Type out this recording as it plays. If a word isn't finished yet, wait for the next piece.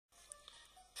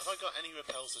Have I got any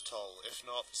repels at all? If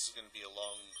not, this is going to be a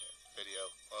long video,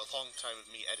 or a long time of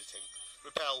me editing.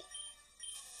 Repel!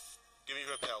 Give me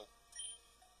repel.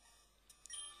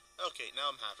 Okay,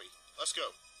 now I'm happy. Let's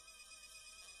go.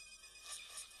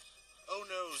 Oh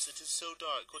no, it is so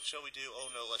dark. What shall we do?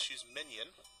 Oh no, let's use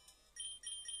minion.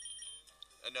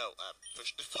 No,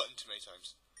 push the button too many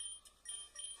times.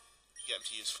 Get him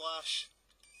to use flash.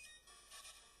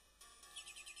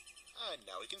 And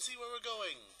now we can see where we're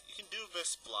going. You can do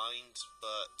this blind,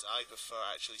 but I prefer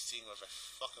actually seeing where the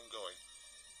fuck I'm going.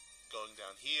 Going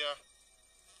down here.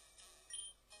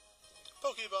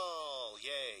 Pokeball!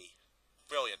 Yay!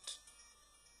 Brilliant.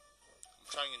 I'm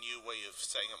trying a new way of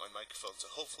setting up my microphone, so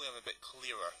hopefully I'm a bit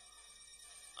clearer.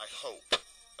 I hope.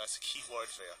 That's a key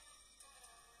word there.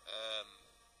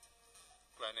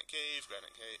 Granite Cave,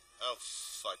 Granite Cave. Oh,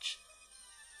 fudge.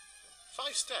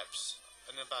 5 steps,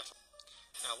 and then battle.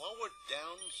 Now, while we're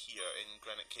down here in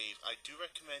Granite Cave, I do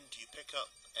recommend you pick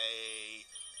up a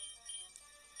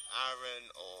Aron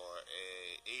or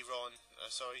an Aron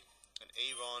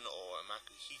or a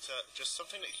Makuhita, just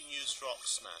something that can use Rock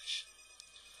Smash.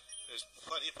 There's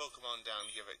plenty of Pokemon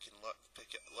down here that can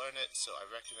learn it, so I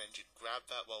recommend you grab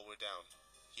that while we're down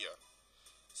here.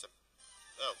 So,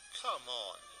 oh, come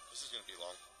on. This is going to be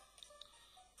long.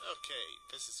 Okay,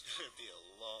 this is going to be a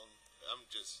long...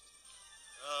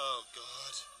 Oh,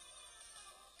 God.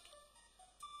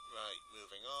 Right,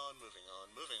 moving on.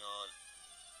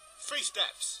 3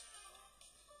 steps!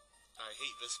 I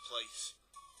hate this place.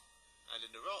 And in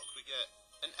the rock we get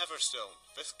an Everstone.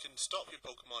 This can stop your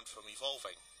Pokemon from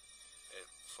evolving.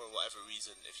 For whatever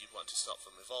reason, if you want to stop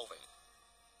them evolving.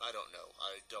 I don't know.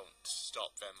 I don't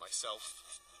stop them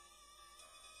myself.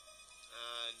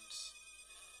 And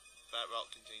that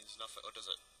rock contains nothing, or does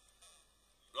it?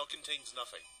 Rock contains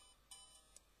nothing.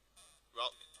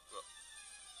 Rock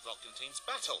contains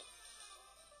battle.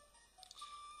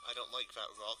 I don't like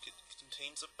that rock. It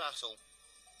contains a battle.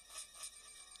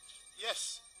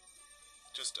 Yes.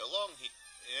 Just along here.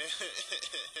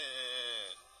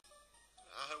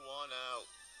 I want out.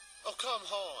 Oh, come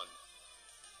on.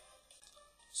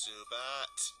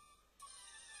 Zubat.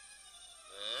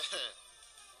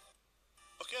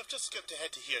 Okay, I've just skipped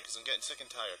ahead to here because I'm getting sick and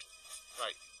tired.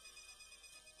 Right.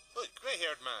 Look,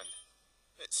 grey-haired man.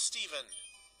 It's Steven.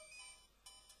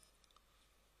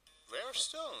 Rare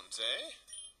stones, eh?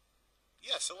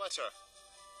 Yes, a letter.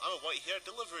 I'm a white-haired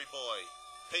delivery boy.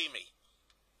 Pay me.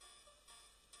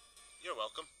 You're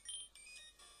welcome.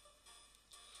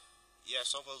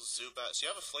 Yes, all those Zubats.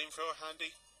 You have a flamethrower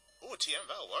handy? Oh, a TM,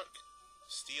 that'll work.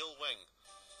 Steel wing.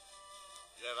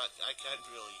 Yeah, I can't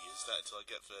really use that until I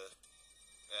get the...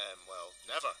 well,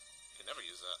 never. Can never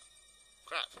use that.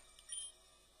 Crap.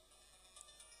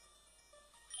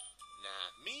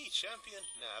 Nah, me, champion?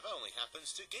 Nah, that only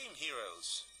happens to Game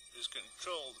Heroes, who's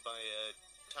controlled by a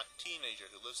teenager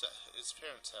who lives at his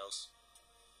parents' house.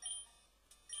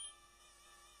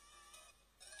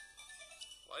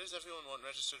 Why does everyone want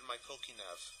registered in my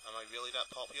Pokénav? Am I really that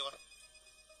popular?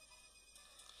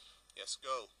 Yes,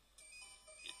 go.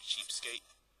 You cheapskate.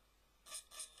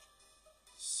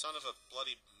 Son of a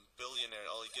bloody billionaire,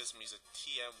 all he gives me is a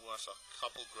TM worth a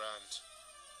couple grand.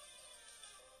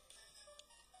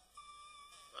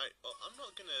 Right, well, I'm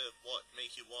not gonna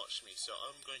make you watch me, so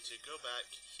I'm going to go back,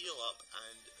 heal up,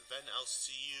 and then I'll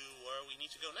see you where we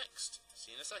need to go next.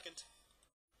 See you in a second.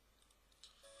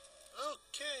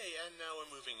 Okay, and now we're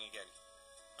moving again.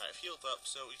 I've healed up,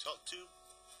 so we talk to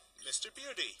Mr.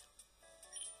 Beardy.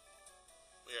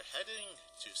 We are heading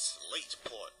to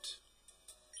Slateport.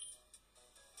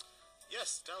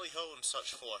 Yes, Dally-ho and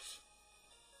such forth.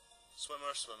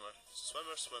 Swimmer, swimmer,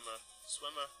 swimmer, swimmer,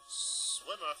 swimmer,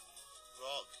 swimmer.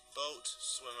 Rock, boat,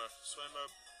 swimmer, swimmer,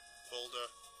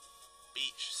 boulder,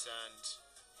 beach, sand,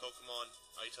 Pokemon,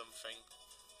 item thing.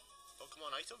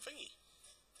 Pokemon item thingy.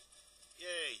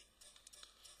 Yay.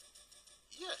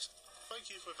 Yes,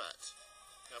 thank you for that.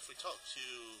 Now if we talk to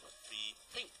the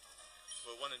pink,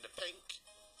 for one in the pink,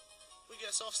 we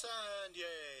get soft sand,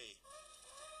 yay.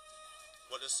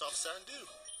 What does soft sand do?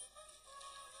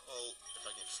 Well, if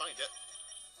I can find it,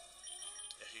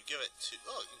 if you give it to,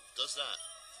 oh, it does that.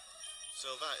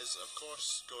 So that is, of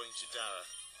course, going to Dara.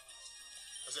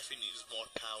 As if he needs more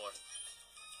power.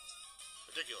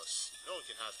 Ridiculous. No one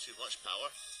can have too much power.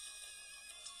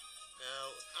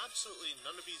 Now, absolutely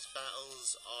none of these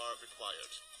battles are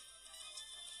required.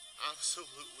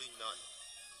 Absolutely none.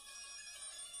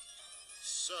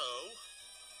 So,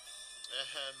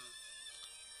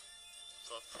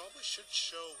 I probably should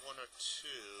show one or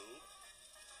two.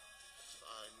 If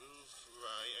I move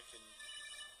right, I can...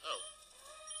 Oh.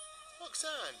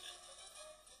 Roxanne!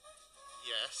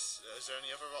 Yes. Is there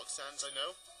any other Roxannes I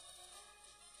know?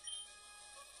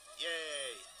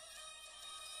 Yay!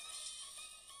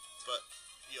 But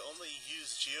you only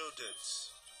use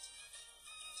Geodudes.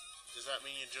 Does that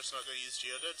mean you're just not going to use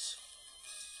Geodudes?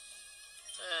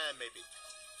 Maybe.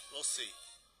 We'll see.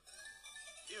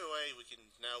 Either way, we can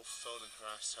now phone and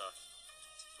harass her.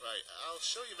 Right, I'll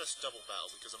show you this double battle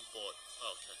because I'm bored.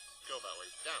 Oh, okay, go that way.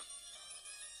 Damn.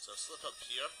 So slip up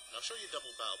here, and I'll show you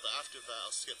double battle, but after that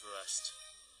I'll skip the rest.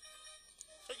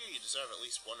 Figure you deserve at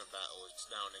least one battle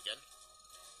now and again.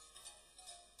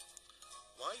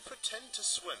 Why pretend to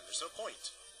swim? There's no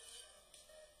point.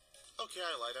 Okay,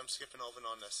 I lied. I'm skipping all the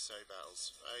non-necessary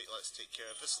battles. Right, let's take care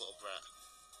of this little brat.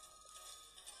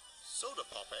 Soda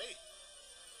pop, eh?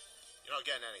 You're not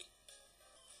getting any.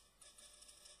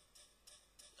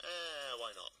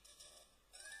 Why not?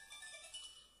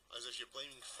 As if you're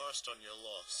blaming first on your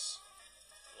loss.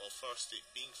 Well,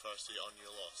 being thirsty on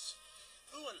your loss.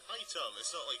 Ooh, an item!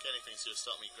 It's not like anything's gonna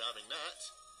stop me grabbing that.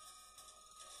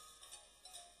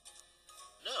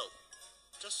 No.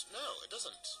 No, it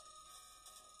doesn't.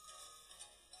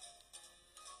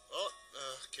 Oh,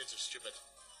 kids are stupid.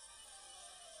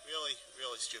 Really,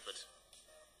 really stupid.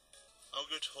 Oh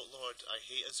good lord, I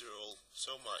hate Azurill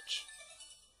so much.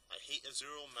 I hate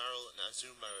Azurill, Marill, and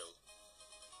Azumarill.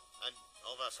 And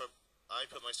all that for I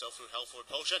put myself through hell for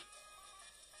a potion.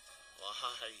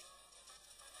 Why?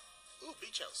 Ooh,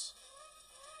 beach house.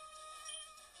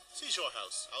 Seashore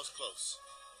house. I was close.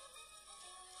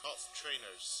 Hot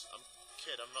trainers. I'm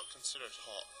not considered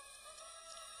hot.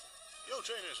 Yo,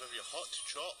 trainers, whether you're hot,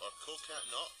 trot, or cold-cat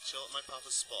knot, chill at my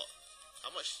papa's spot.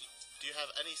 How much do you have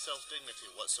any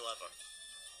self-dignity whatsoever?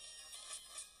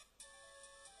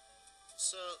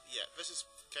 So, yeah, this is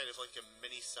kind of like a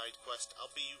mini side quest.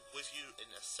 I'll be with you in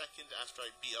a second after I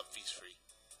beat up these three.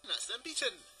 And that's them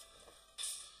beaten!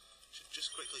 Should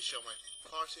just quickly show my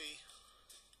party.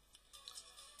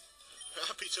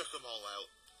 Rappy took them all out.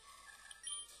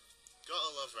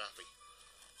 Gotta love Rappy.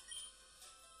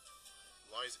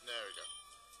 Why is it? There we go.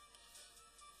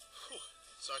 Whew.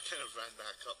 So I kind of ran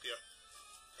back up here.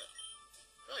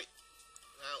 Right.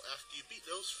 Now, after you beat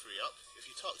those three up, if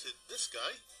you talk to this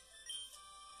guy,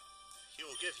 he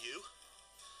will give you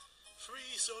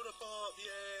free soda pop,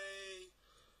 yay!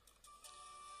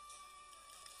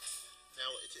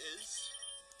 Now it is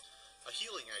a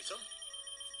healing item.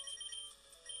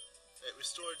 It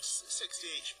restores 60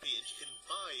 HP and you can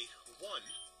buy one.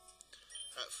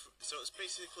 So it's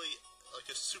basically like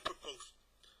a super potion.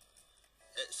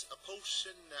 It's a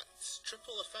potion that's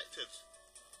triple effective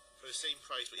for the same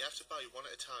price, but you have to buy one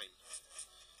at a time.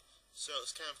 So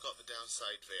it's kind of got the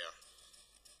downside there.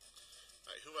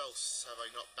 Right, who else have I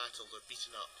not battled or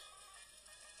beaten up?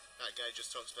 That guy just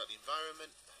talks about the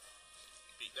environment.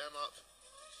 Beat them up.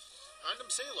 Random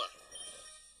Sailor.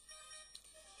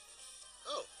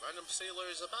 Oh, Random Sailor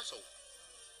is a battle.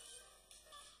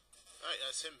 Right,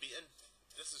 that's him beaten.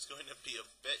 This is going to be a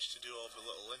bitch to do all the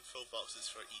little info boxes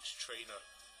for each trainer.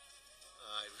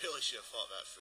 I really should have thought that through.